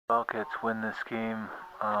Wildcats win this game.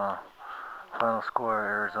 Final score: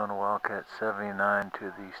 Arizona Wildcats 79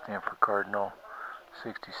 to the Stanford Cardinal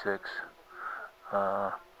 66.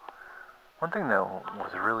 Uh, One thing that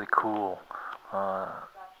was really cool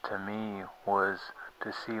to me was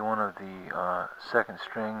to see one of the second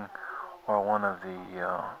string or one of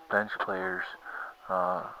the bench players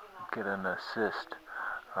uh, get an assist.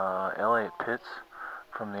 Elliott Pitts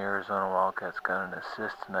from the Arizona Wildcats got an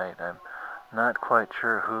assist tonight. I'm not quite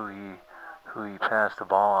sure who he passed the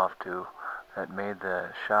ball off to that made the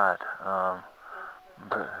shot.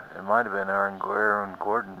 But it might have been Aaron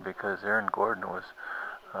Gordon, because Aaron Gordon was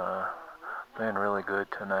uh, playing really good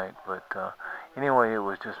tonight. But anyway, it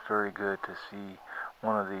was just very good to see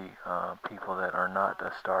one of the people that are not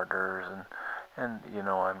starters, and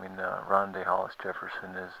Rondé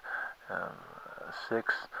Hollis-Jefferson is a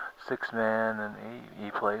six man, and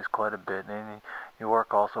he plays quite a bit, and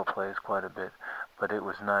York also plays quite a bit. But it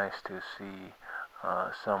was nice to see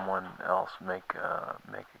someone else make a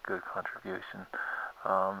good contribution.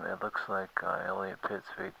 It looks like Elliott Pitts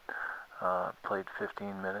played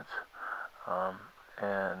 15 minutes,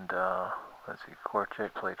 and let's see,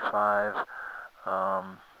 Korchek played 5.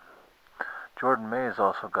 Jordan Mays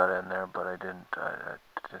also got in there, but I didn't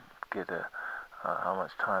get how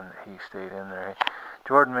much time that he stayed in there.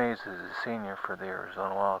 Jordan Mays is a senior for the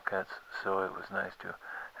Arizona Wildcats, so it was nice to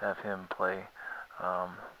have him play. I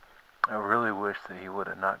really wish that he would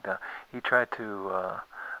have knocked down. He tried to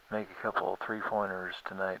make a couple 3-pointers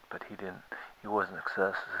tonight, but he didn't. He wasn't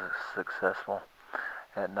successful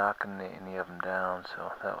at knocking any of them down.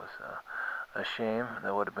 So that was a shame.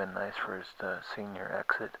 That would have been nice for his senior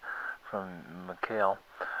exit from McHale.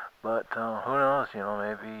 But who knows?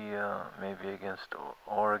 Maybe against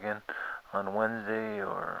Oregon on Wednesday,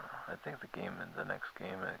 or I think the next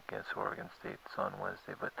game against Oregon State is on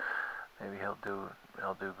Wednesday. But maybe he'll do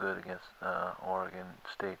good against Oregon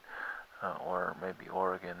State, or maybe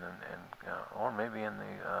Oregon, or maybe in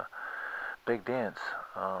the Big Dance.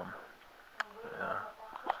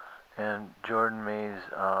 And Jordan Mays,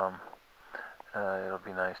 it'll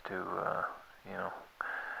be nice to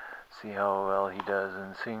see how well he does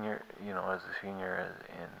in senior, as a senior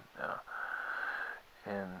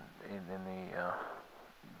in the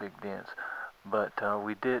Big Dance. But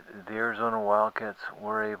the Arizona Wildcats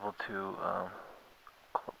were able to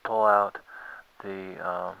pull out the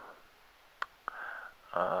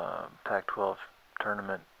Pac-12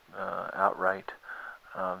 tournament outright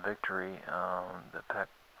victory.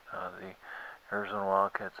 The Arizona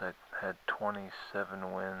Wildcats had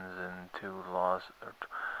 27 wins and 2 losses, or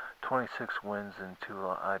 26 wins and 2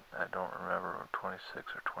 I don't remember,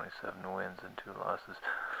 26 or 27 wins and 2 losses.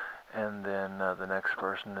 And then the next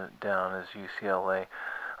person down is UCLA.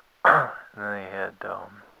 And then they had, I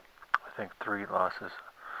think, 3 losses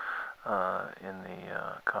in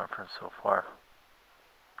the conference so far.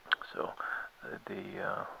 So the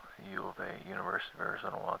U of A, University of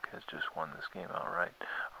Arizona Wildcats, just won this game outright,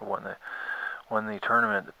 or won the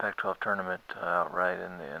tournament, the Pac-12 tournament outright.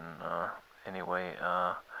 And anyway,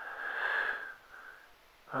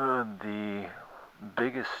 the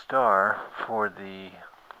biggest star for the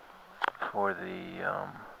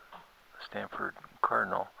Stanford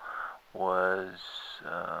Cardinal was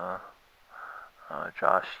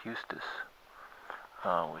Josh Eustace,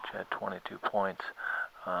 which had 22 points.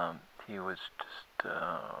 He was just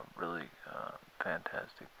really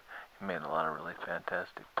fantastic. He made a lot of really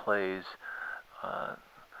fantastic plays,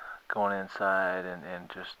 going inside and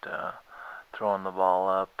just throwing the ball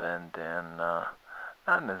up, and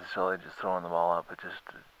not necessarily just throwing the ball up, but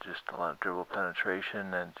just a lot of dribble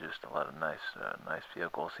penetration and just a lot of nice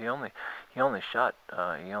field goals. He only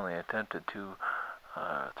attempted 2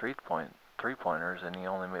 three-pointers, and he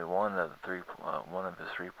only made one of his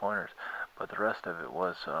 3-pointers, but the rest of it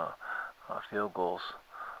was field goals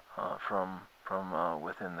from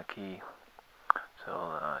within the key.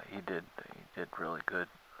 So he did really good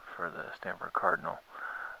for the Stanford Cardinal.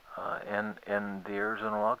 And the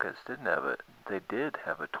Arizona Wildcats did have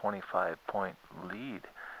a 25-point lead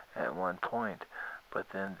at one point, but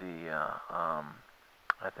then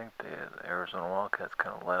I think the Arizona Wildcats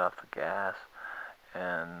kind of let off the gas,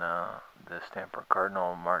 and the Stanford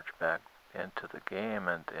Cardinal marched back into the game,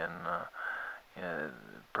 and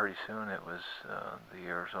pretty soon it was the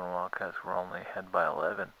Arizona Wildcats were only ahead by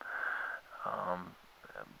 11.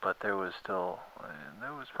 But there was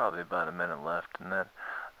probably about a minute left, and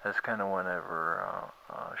that's kind of whenever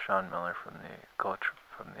Sean Miller, from the coach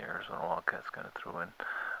from the Arizona Wildcats, kind of threw in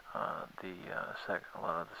a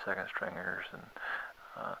lot of the second stringers, and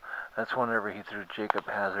that's whenever he threw Jacob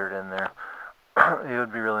Hazard in there. It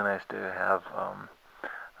would be really nice to have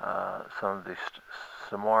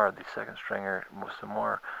some more of the second stringer, some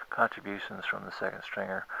more contributions from the second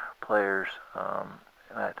stringer players.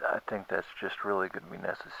 I think that's just really going to be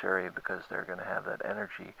necessary because they're going to have that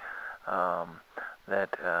energy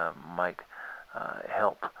that might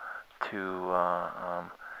help to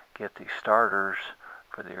get the starters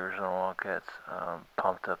for the Arizona Wildcats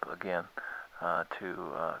pumped up again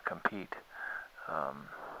to compete.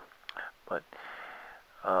 But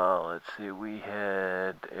let's see, we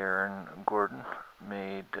had Aaron Gordon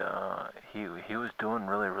made, he was doing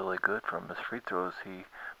really good from his free throws. He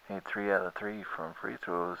made 3 out of 3 from free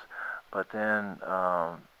throws, but then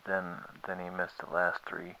he missed the last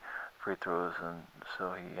 3 free throws, and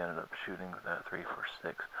so he ended up shooting 3 for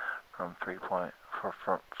 6 from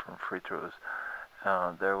from free throws.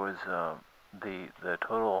 There was the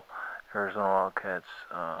total Arizona Wildcats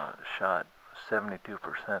shot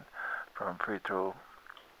 72% from free throw.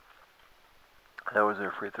 That was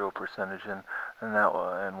their free throw percentage, and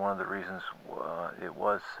one of the reasons it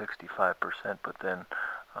was 65%. But then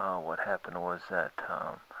what happened was that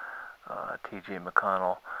T.J.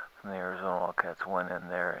 McConnell from the Arizona Wildcats went in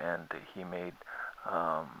there and he made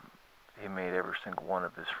every single one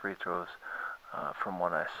of his free throws from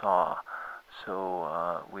what I saw.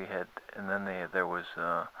 So we had, and then there was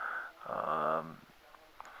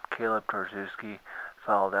Caleb Tarczewski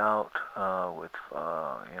fouled out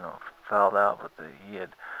but he had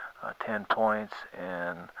 10 points,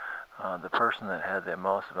 and the person that had the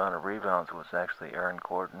most amount of rebounds was actually Aaron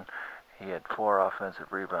Gordon. He had 4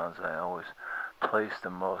 offensive rebounds. I always place the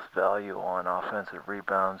most value on offensive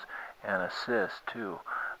rebounds and assists too.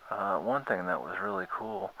 One thing that was really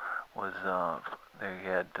cool was they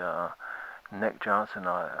had Nick Johnson.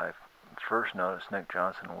 I first noticed Nick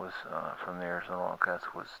Johnson was from the Arizona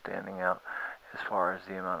Wildcats was standing out as far as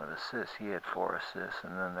the amount of assists. He had 4 assists,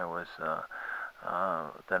 and then there was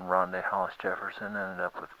then Rondé Hollis-Jefferson ended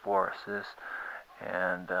up with 4 assists,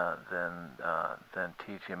 and then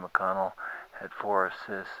T.J. McConnell had 4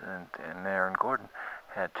 assists, and Aaron Gordon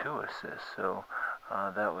had 2 assists. So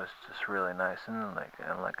that was just really nice. And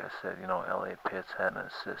like I said, L.A. Pitts had an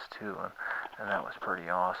assist too, and that was pretty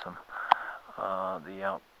awesome.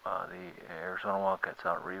 The Arizona Wildcats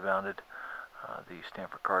out rebounded the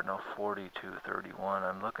Stanford Cardinal 40-31.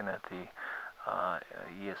 I'm looking at the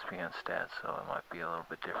ESPN stats, so it might be a little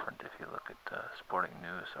bit different if you look at Sporting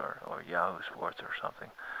News or Yahoo Sports or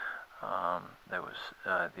something. There was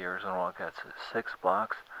the Arizona Wildcats 6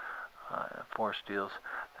 blocks, 4 steals.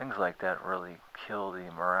 Things like that really kill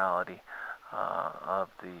the morality of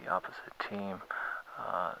the opposite team.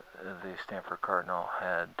 The Stanford Cardinal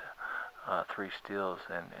had 3 steals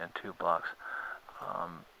and 2 blocks.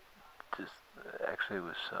 Actually, it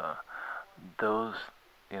was those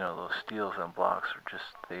steals and blocks are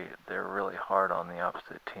just they're really hard on the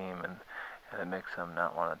opposite team, and it makes them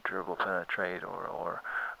not want to dribble penetrate or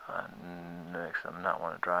makes them not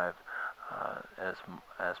want to drive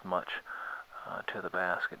as much to the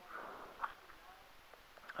basket.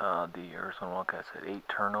 The Arizona Wildcats had 8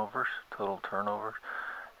 total turnovers,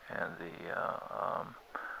 and the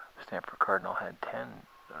Stanford Cardinal had 10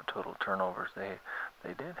 total turnovers. They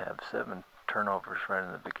did have 7 turnovers right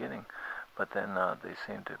in the beginning, but then they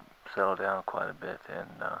seemed to settle down quite a bit,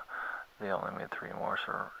 and they only made 3 more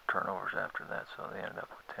turnovers after that, so they ended up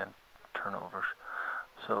with 10 turnovers.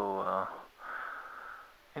 So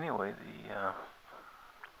anyway,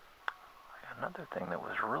 another thing that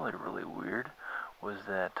was really weird was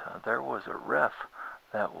that there was a ref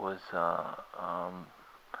that was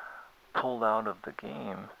pulled out of the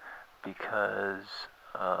game because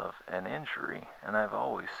of an injury. And I've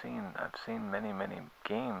seen many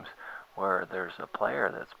games where there's a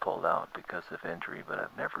player that's pulled out because of injury, but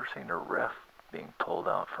I've never seen a ref being pulled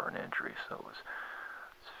out for an injury. So it's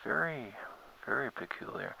very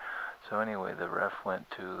peculiar. So anyway, the ref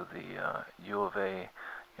went to the U of A,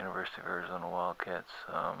 University of Arizona Wildcats,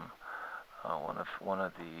 one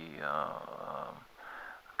of the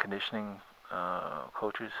conditioning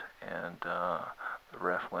coaches, and the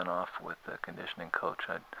ref went off with the conditioning coach.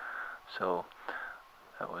 So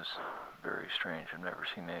that was very strange. I've never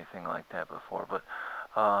seen anything like that before. But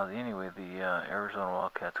anyway, the Arizona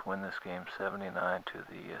Wildcats win this game 79 to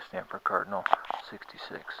the Stanford Cardinal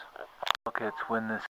 66. Wildcats win this